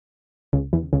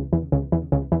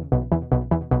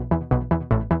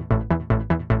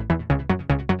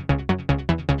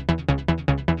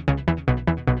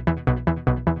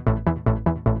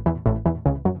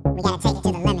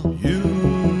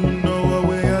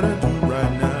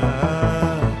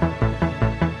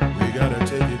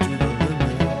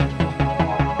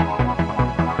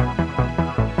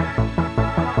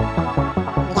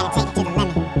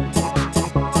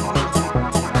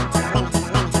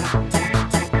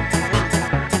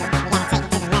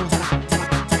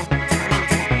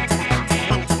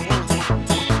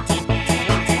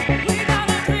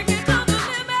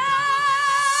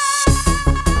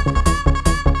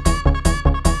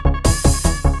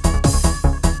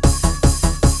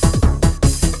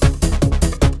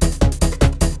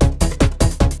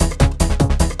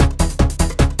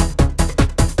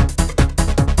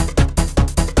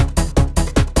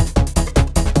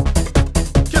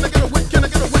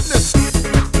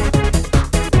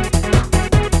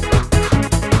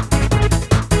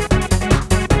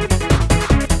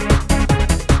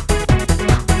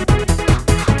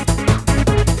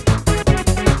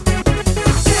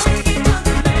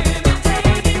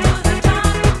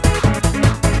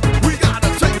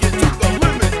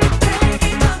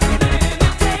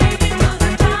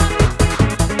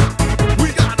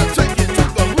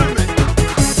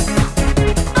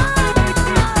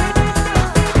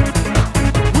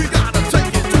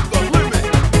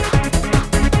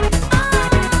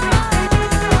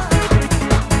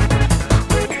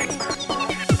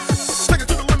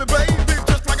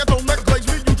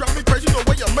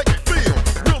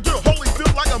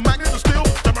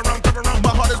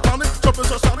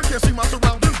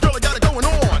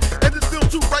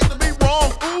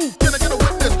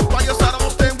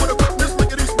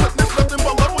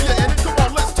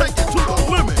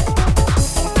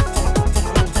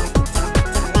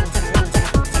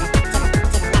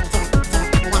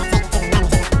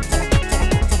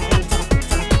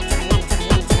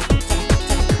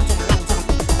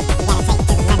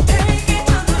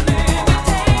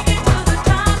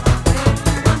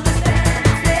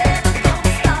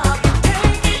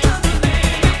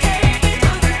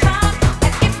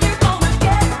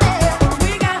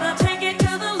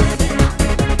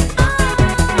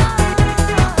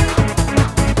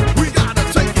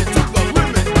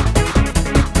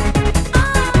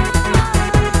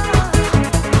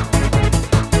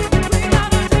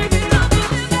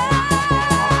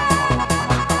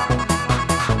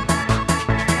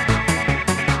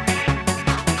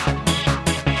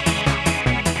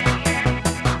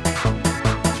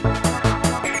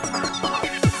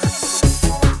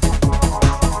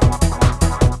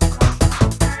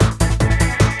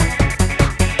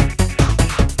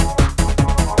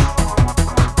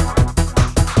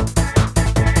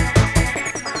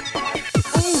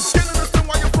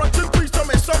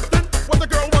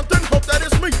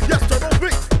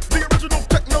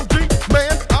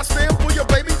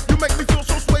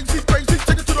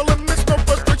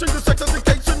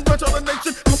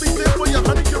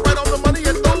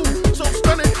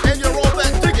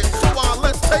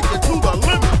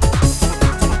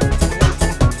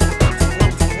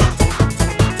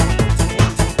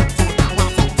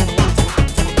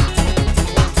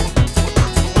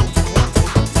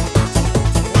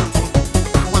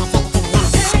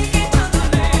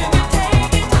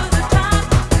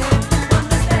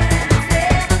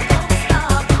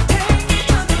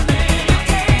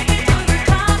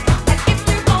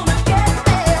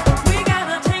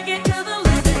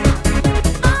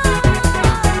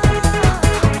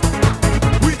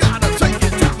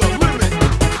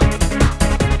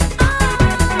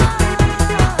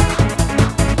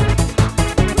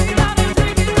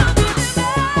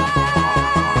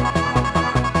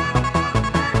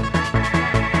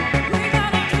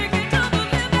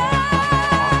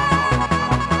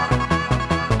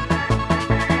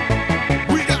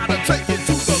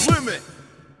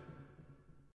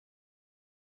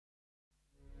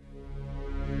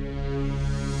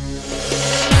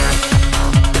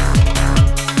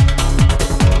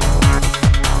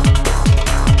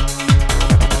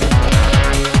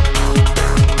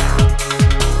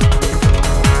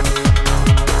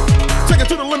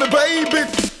baby.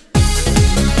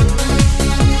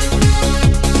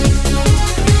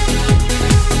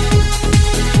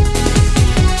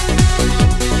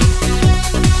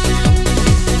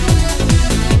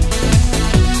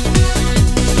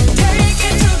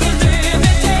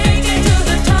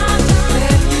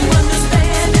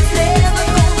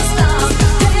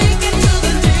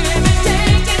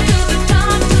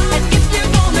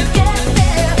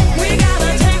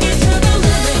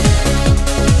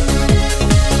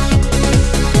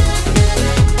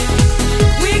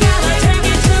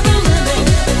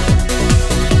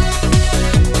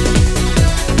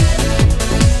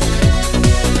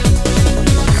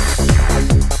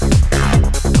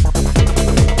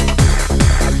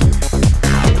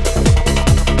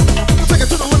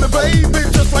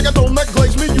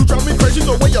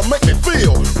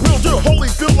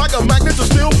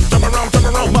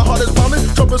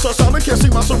 Can't see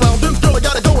my surroundings, girl, I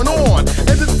got it going on,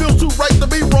 and it feels too right to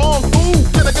be wrong. Ooh,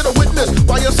 can I get a witness?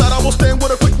 By your side, I will stand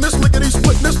with a quickness, lickety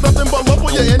splitness, nothing but love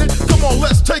when you're in it. Come on,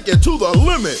 let's take it to the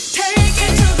limit. Take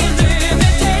it to the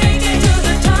limit, take it to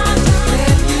the top. When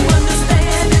you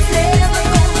understand it's never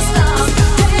gonna stop.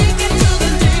 Take it to the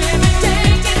limit,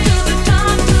 take it to the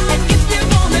top. And if you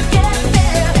wanna get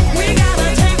there, we gotta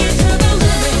take it to the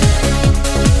limit.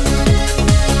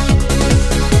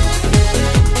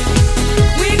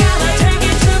 We gotta take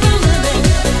it to the limit.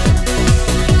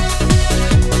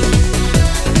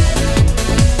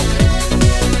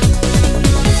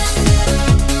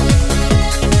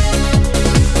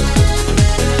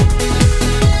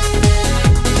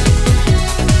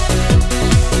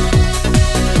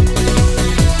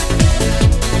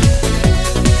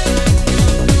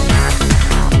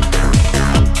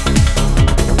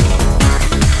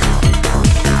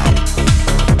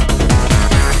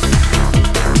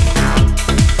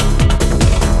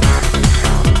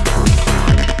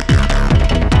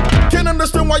 Can't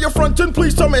understand why you're frontin',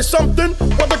 please tell me something.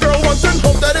 What the girl wantin',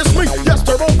 hope that it's me. Yes,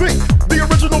 Turbo B, the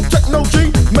original Techno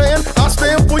G. Man, I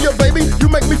stand for you, baby. You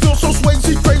make me feel so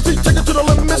swayzy, crazy. Take it to the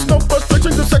limits, no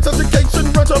frustration. The sex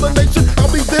education, run to the nation.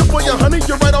 I'll be there for you, honey.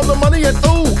 You're right on the money, and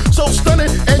ooh, so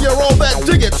stunning. And you're all that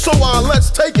dig it. So let's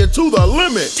take it to the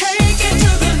limit. Take it to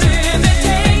the limit,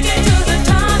 take it to the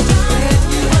top. When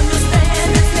you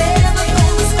understand it's never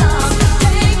gonna stop.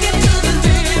 Take it to the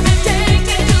limit, take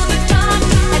it to the top.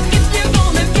 And if you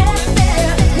wanna get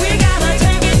there, we gotta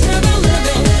take it to the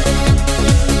limit.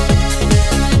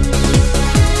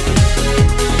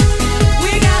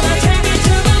 We gotta take it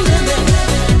to the limit.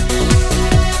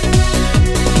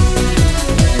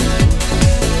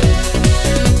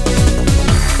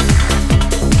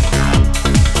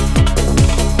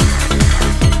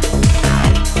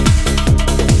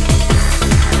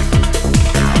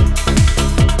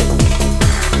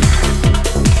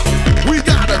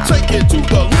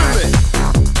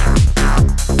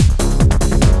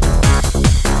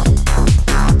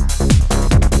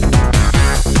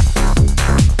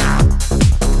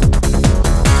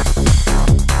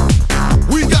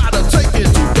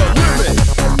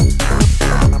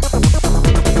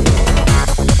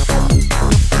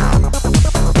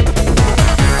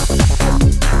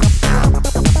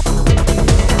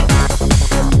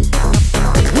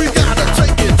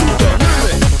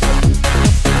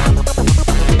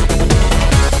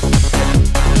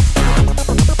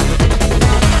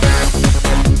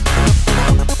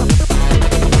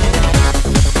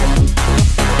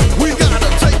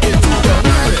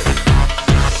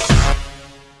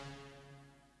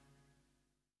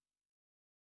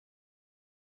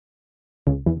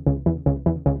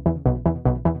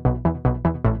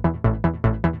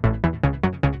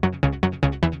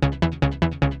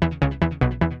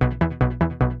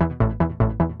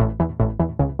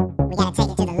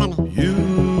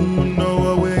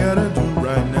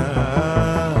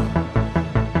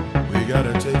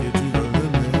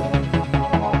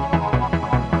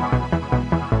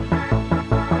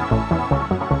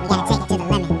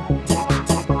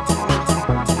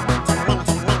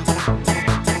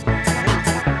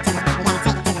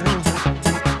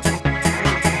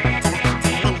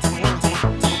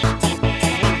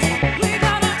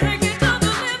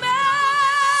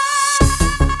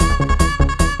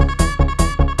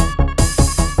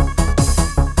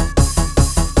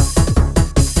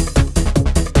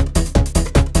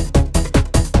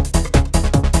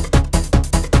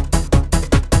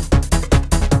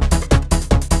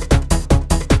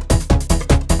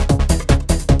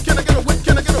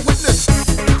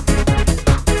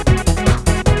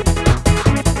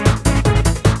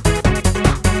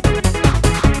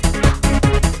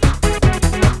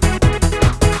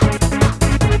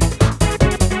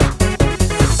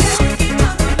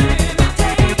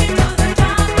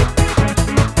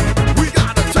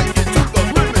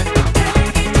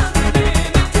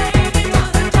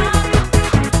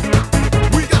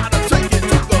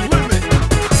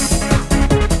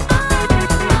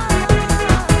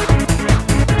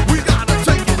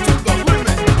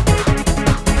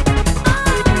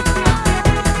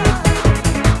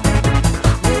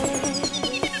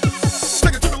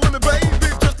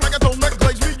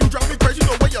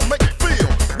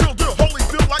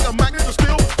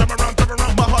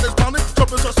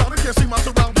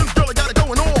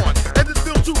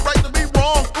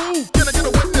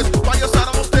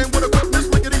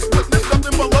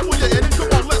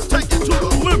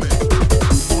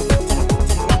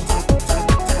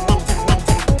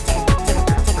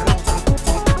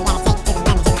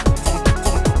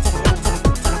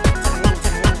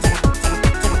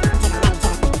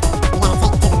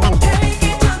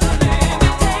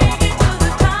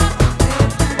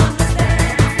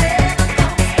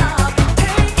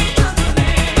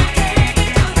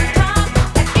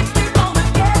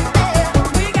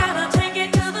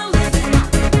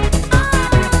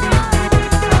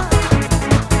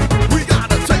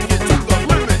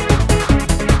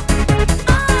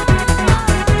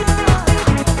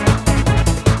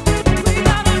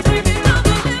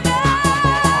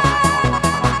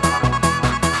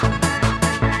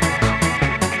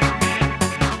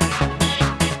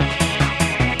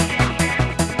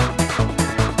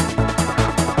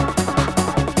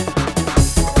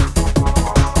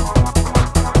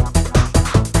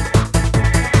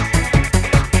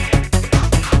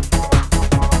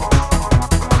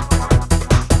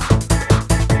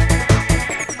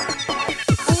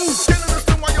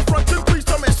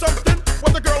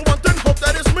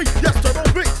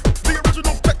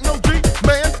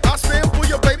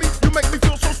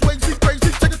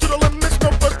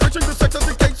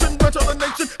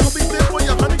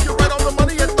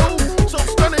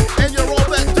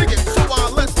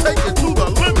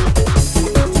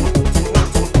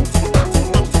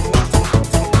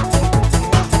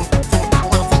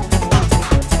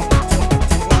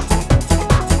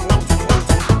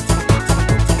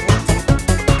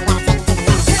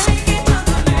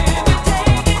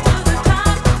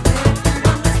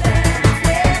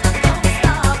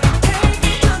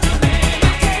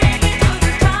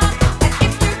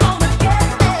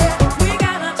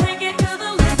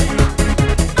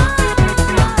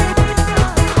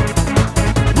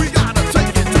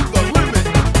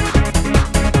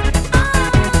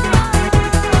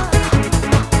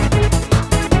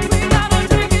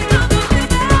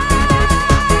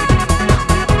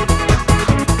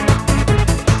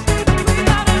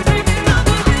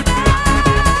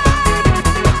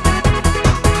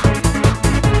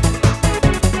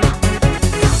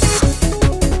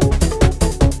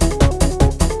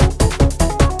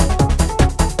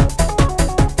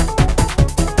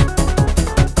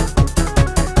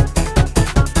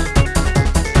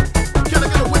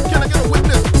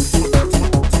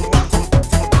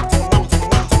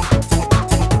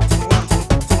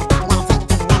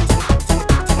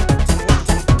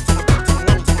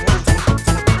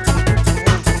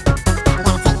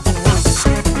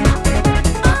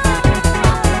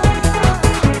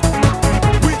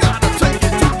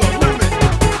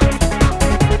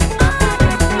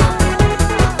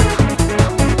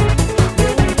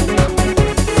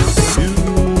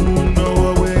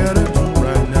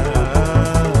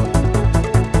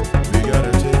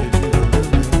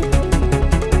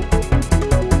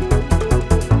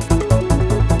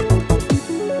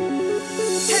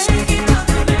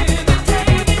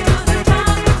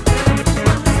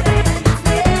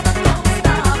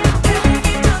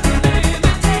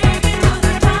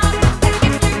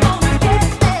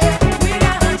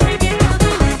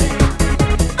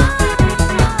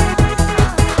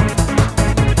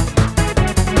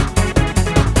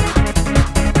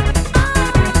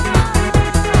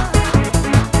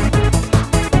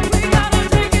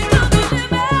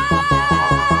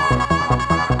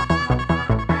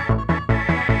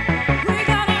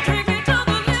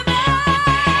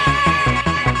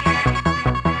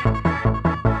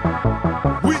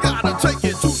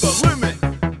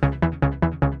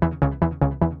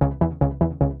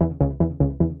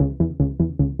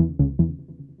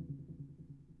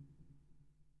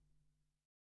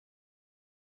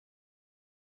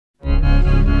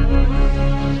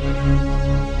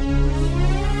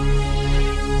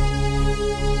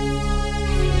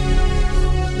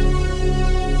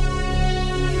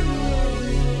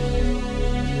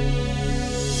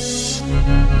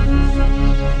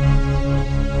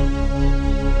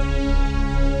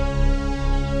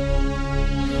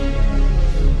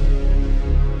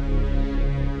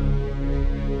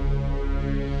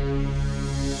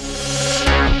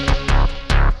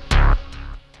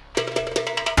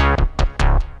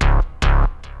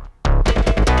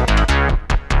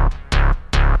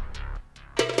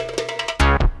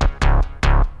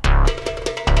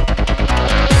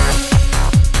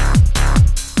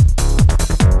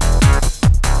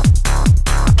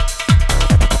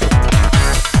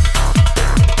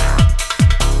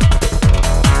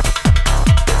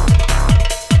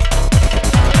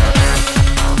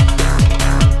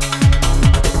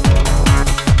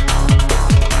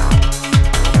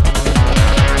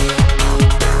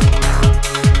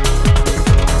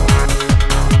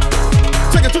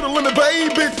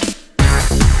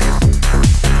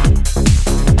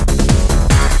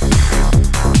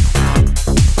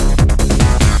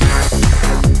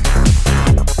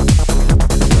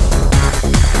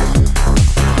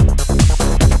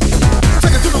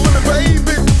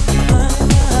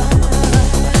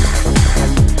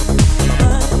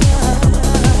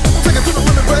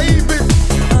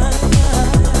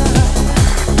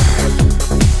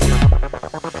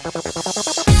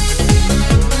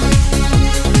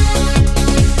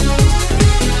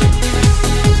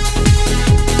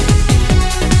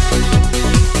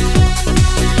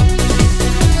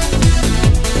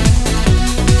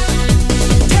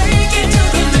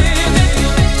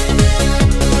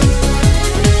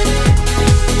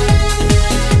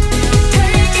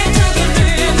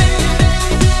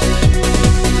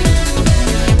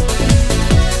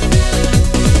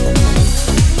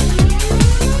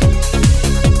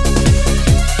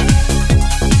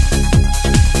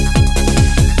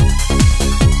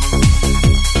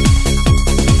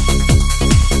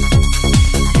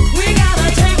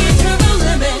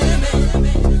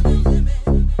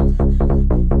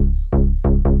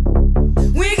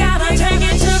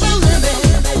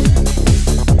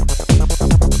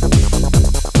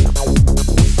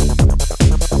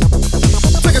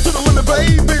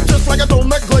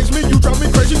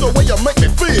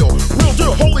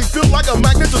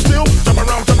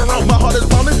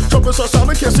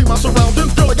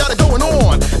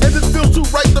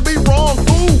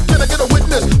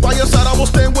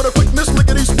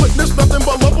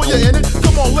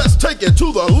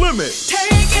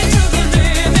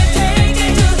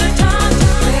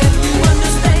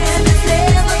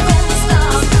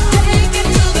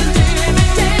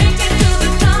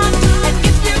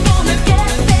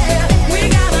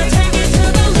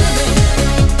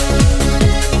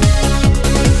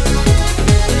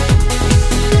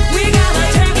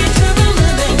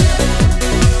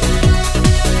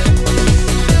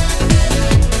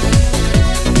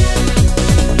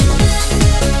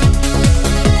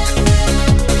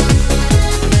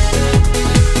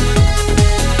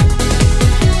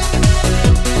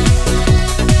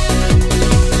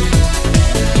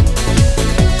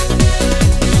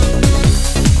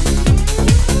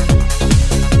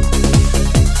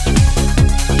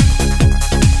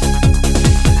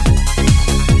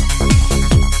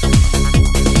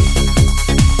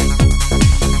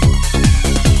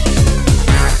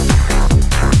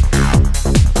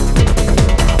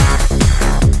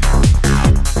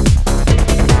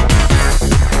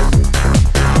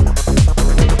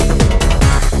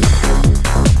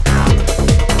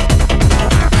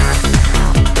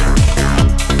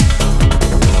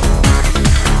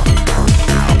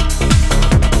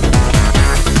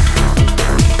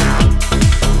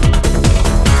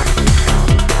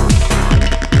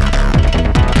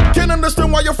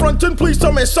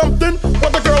 me something.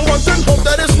 What the girl wants and hope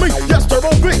that it's me. Yes, Turbo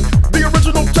B, the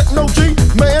original techno G.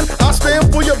 Man, I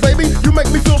stand for you, baby. You make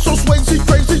me feel so swayzy,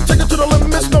 crazy. Take it to the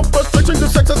limits, no frustration. The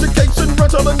sex education, run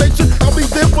to the nation. I'll be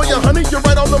there for you, honey. You're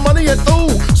right on the money, and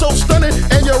ooh, so stunning.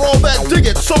 And you're all that dig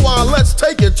it. So let's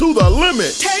take it to the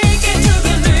limit. Take it to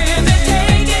the limit.